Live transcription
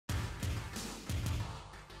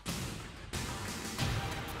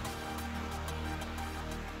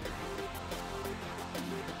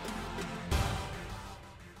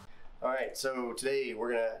Alright, so today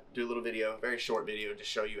we're going to do a little video, very short video, to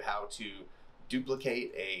show you how to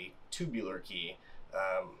duplicate a tubular key.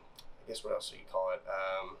 I guess what else do you call it?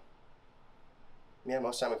 Yeah,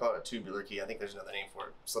 most of the time we call it a tubular key. I think there's another name for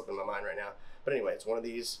it, slipping my mind right now. But anyway, it's one of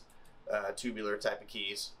these tubular type of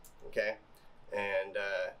keys, okay? And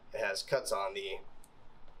it has cuts on the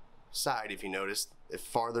side, if you notice. The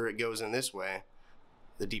farther it goes in this way,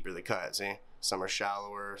 the deeper the cut, see? Some are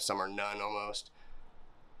shallower, some are none almost.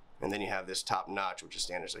 And then you have this top notch, which is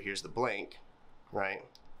standard. So here's the blank, right?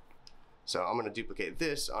 So I'm going to duplicate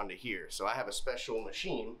this onto here. So I have a special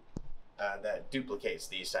machine that duplicates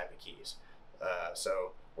these type of keys.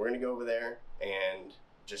 So we're going to go over there and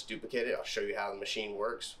just duplicate it. I'll show you how the machine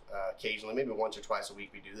works. Occasionally, maybe once or twice a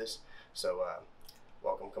week we do this. So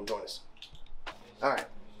welcome, come join us. All right,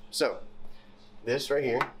 so this right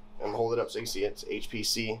here, I'm going to hold it up so you can see it. It's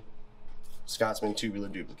HPC Scotsman tubular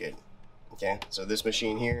duplicate. Okay, so this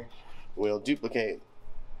machine here will duplicate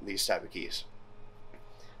these type of keys.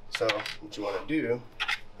 So what you want to do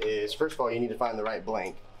is, first of all, you need to find the right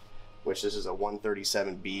blank, which this is a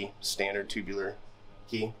 137B standard tubular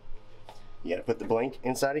key. You got to put the blank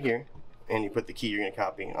inside of here, and you put the key you're going to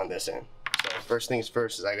copy on this end. So first things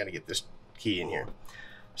first is I got to get this key in here.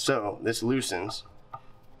 So this loosens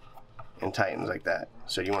and tightens like that.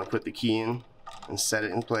 So you want to put the key in and set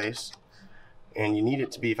it in place. And you need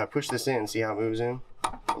it to be, if I push this in, see how it moves in?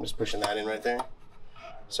 I'm just pushing that in right there.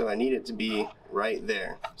 So I need it to be right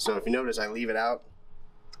there. So if you notice, I leave it out.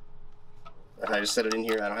 If I just set it in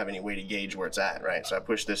here, I don't have any way to gauge where it's at, right? So I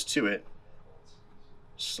push this to it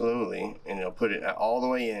slowly, and it'll put it all the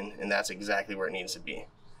way in, and that's exactly where it needs to be.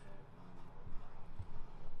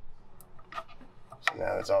 So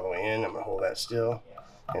now it's all the way in. I'm gonna hold that still.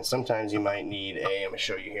 And sometimes you might need I'm gonna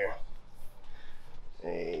show you here,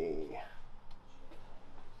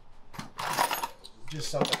 just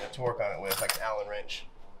something to torque on it with, like an Allen wrench.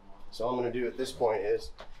 So all I'm going to do at this point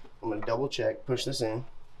is I'm going to double check, push this in.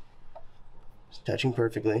 It's touching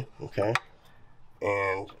perfectly, okay?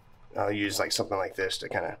 And I'll use like something like this to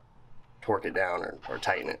kind of torque it down or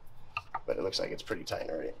tighten it. But it looks like it's pretty tight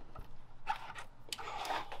already.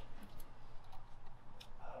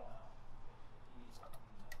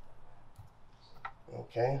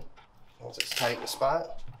 Okay, once it's tight in the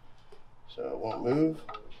spot, so it won't move.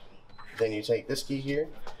 Then you take this key here,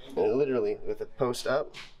 and literally with the post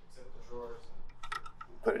up,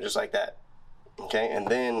 put it just like that. Okay, and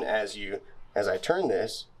then as I turn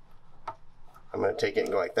this, I'm going to take it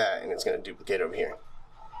and go like that, and it's going to duplicate over here.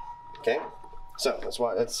 Okay, so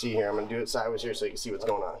let's see here. I'm going to do it sideways here so you can see what's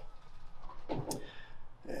going on.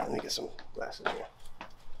 Yeah, let me get some glasses here.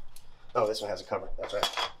 Oh, this one has a cover. That's right.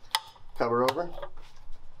 Cover over.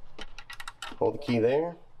 Hold the key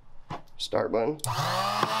there. Start button.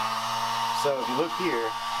 So if you look here,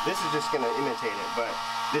 this is just going to imitate it, but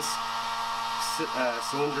this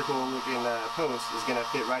cylindrical looking post is going to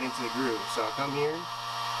fit right into the groove. So I'll come here,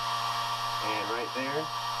 and right there.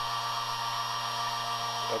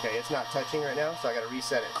 Okay, it's not touching right now, so I got to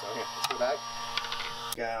reset it. So okay, let's go back.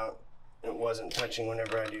 Look out. It wasn't touching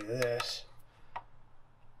whenever I do this.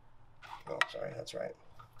 Oh, sorry, that's right.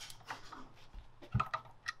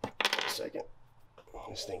 Wait a second.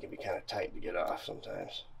 This thing can be kind of tight to get off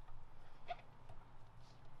sometimes.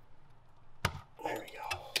 There we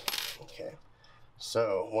go. Okay.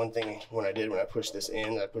 So one thing when I pushed this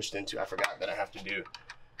in, I forgot that I have to do,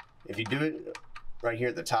 if you do it right here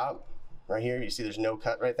at the top, right here, you see there's no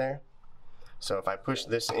cut right there. So if I push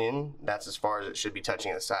this in, that's as far as it should be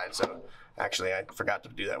touching the side. So actually I forgot to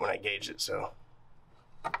do that when I gauged it. So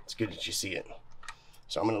it's good that you see it.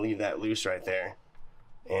 So I'm going to leave that loose right there.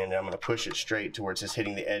 And I'm going to push it straight towards just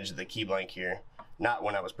hitting the edge of the key blank here. Not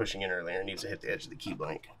when I was pushing in earlier. It needs to hit the edge of the key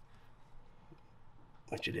blank,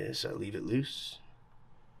 which it is. So I leave it loose.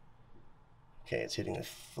 Okay, it's hitting the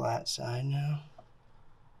flat side now.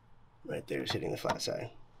 Right there is hitting the flat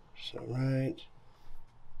side. So right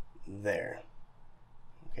there.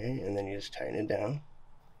 Okay, and then you just tighten it down.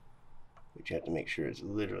 But you have to make sure it's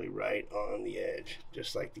literally right on the edge,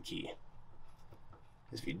 just like the key.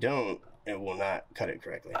 If you don't, it will not cut it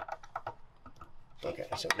correctly. Okay,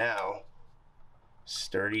 so now,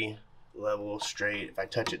 sturdy, level, straight. If I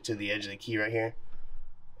touch it to the edge of the key right here,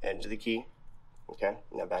 edge of the key, okay,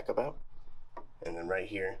 now back up out, and then right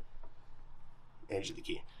here, edge of the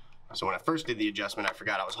key. So when I first did the adjustment, I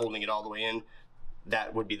forgot I was holding it all the way in.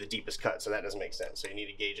 That would be the deepest cut, so that doesn't make sense. So you need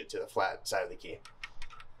to gauge it to the flat side of the key.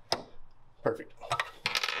 Perfect.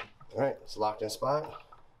 All right, it's locked in spot.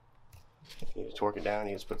 You need to torque it down.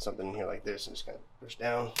 You just put something in here like this and just kind of push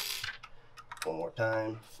down. One more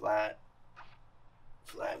time, flat,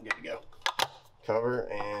 good to go. cover,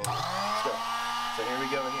 and let's go. So here we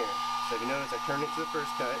go here. So if you notice, I turned it to the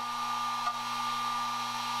first cut.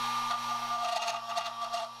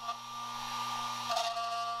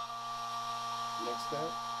 Next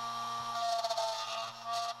cut.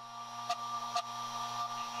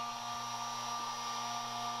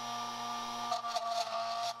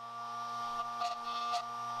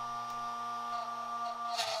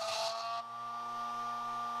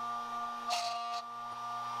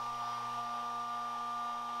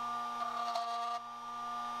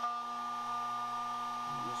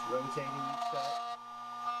 Just rotating each cut.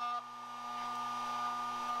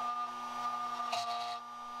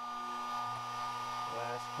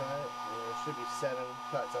 Last cut, and there should be 7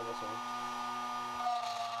 cuts on this one.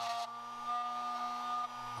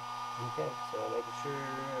 Okay, so making sure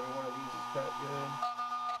every one of these is cut good.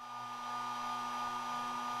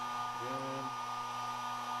 Good.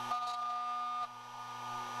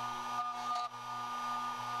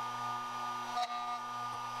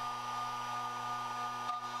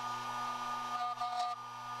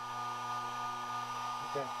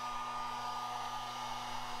 Okay.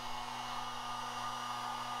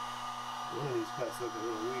 One of these cuts look a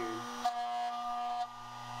little weird.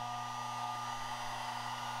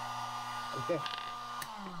 Okay.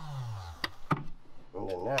 And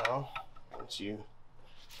then now, once you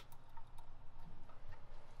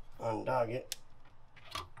undog it,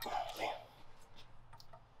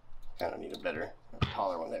 kind of need a better,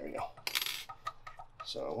 taller one. There we go.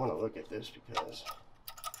 So I want to look at this because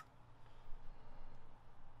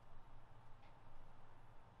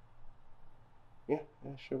yeah,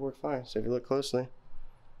 it should work fine. So if you look closely,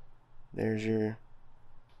 there's your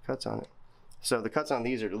cuts on it. So the cuts on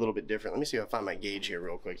these are a little bit different. Let me see if I find my gauge here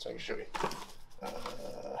real quick so I can show you.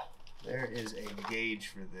 There is a gauge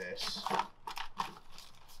for this,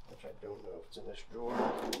 which I don't know if it's in this drawer.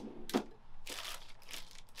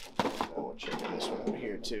 I will check this one over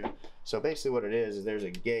here too. So basically what it is there's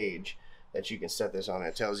a gauge that you can set this on.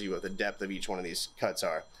 It tells you what the depth of each one of these cuts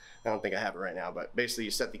are. I don't think I have it right now, but basically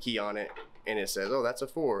you set the key on it and it says, oh, that's a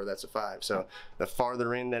 4, that's a 5. So the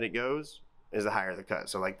farther in that it goes is the higher the cut.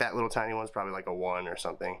 So like that little tiny one's probably like a 1 or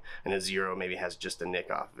something, and a 0 maybe has just a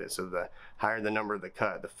nick off of it. So the higher the number of the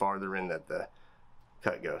cut, the farther in that the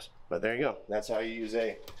cut goes. But there you go. That's how you use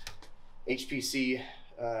a HPC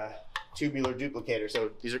tubular duplicator.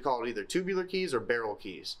 So these are called either tubular keys or barrel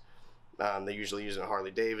keys. They usually use in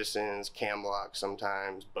Harley Davidsons, cam locks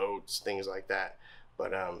sometimes, boats, things like that.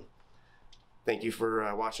 But thank you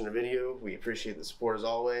for watching the video. We appreciate the support as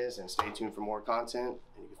always, and stay tuned for more content.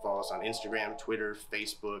 And you can follow us on Instagram, Twitter,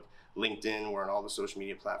 Facebook, LinkedIn. We're on all the social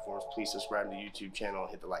media platforms. Please subscribe to the YouTube channel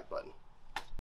and hit the like button.